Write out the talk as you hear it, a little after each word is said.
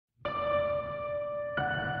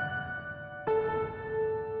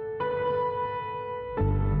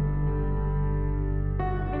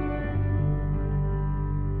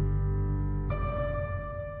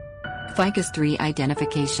Ficus Tree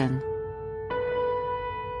Identification.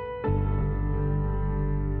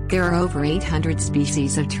 There are over 800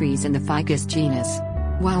 species of trees in the Ficus genus.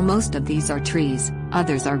 While most of these are trees,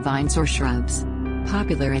 others are vines or shrubs.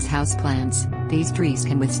 Popular as houseplants, these trees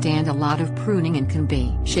can withstand a lot of pruning and can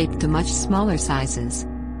be shaped to much smaller sizes.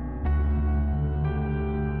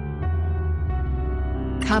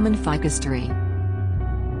 Common ficus tree.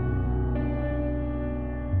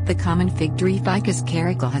 The common fig tree Ficus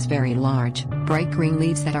caracal has very large, bright green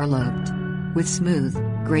leaves that are lobed. With smooth,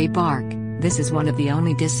 gray bark, this is one of the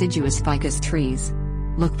only deciduous ficus trees.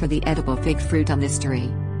 Look for the edible fig fruit on this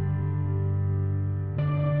tree.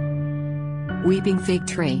 Weeping fig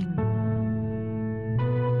tree.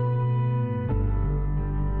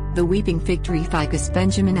 The weeping fig tree Ficus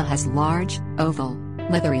benjamina has large, oval,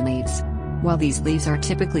 leathery leaves. While these leaves are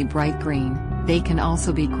typically bright green, they can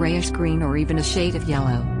also be grayish-green or even a shade of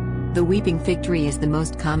yellow. The weeping fig tree is the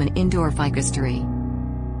most common indoor ficus tree.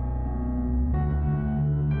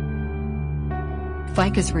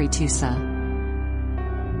 Ficus Retusa.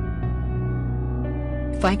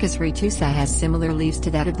 Ficus Retusa has similar leaves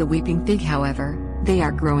to that of the weeping fig, however, they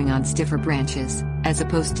are growing on stiffer branches, as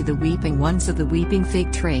opposed to the weeping ones of the weeping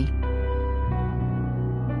fig tree.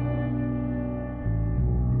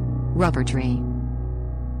 Rubber tree.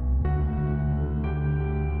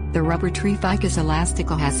 The rubber tree Ficus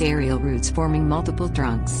elastica has aerial roots forming multiple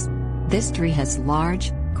trunks. This tree has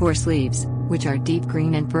large, coarse leaves, which are deep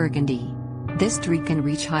green and burgundy. This tree can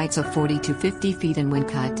reach heights of 40 to 50 feet and when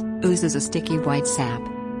cut, oozes a sticky white sap.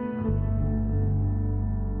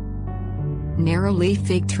 Narrow-leaf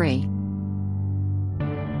fig tree.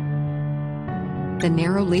 The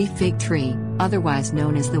narrow-leaf fig tree, otherwise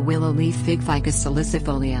known as the willow-leaf fig Ficus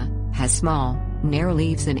salicifolia, has small, narrow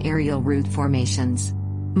leaves and aerial root formations.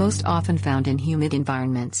 Most often found in humid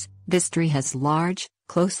environments, this tree has large,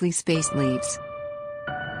 closely spaced leaves.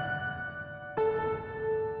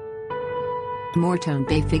 Moretone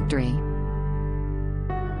Bay Fig Tree.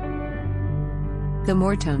 The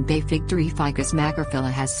Moretone Bay Fig Tree Ficus macrophylla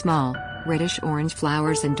has small, reddish-orange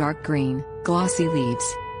flowers and dark green, glossy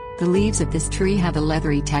leaves. The leaves of this tree have a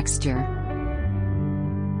leathery texture.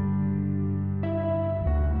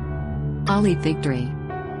 Alii Fig Tree.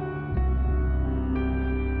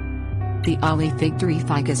 The Alii Fig Tree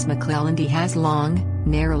Ficus McClellandi has long,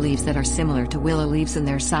 narrow leaves that are similar to willow leaves in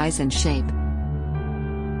their size and shape.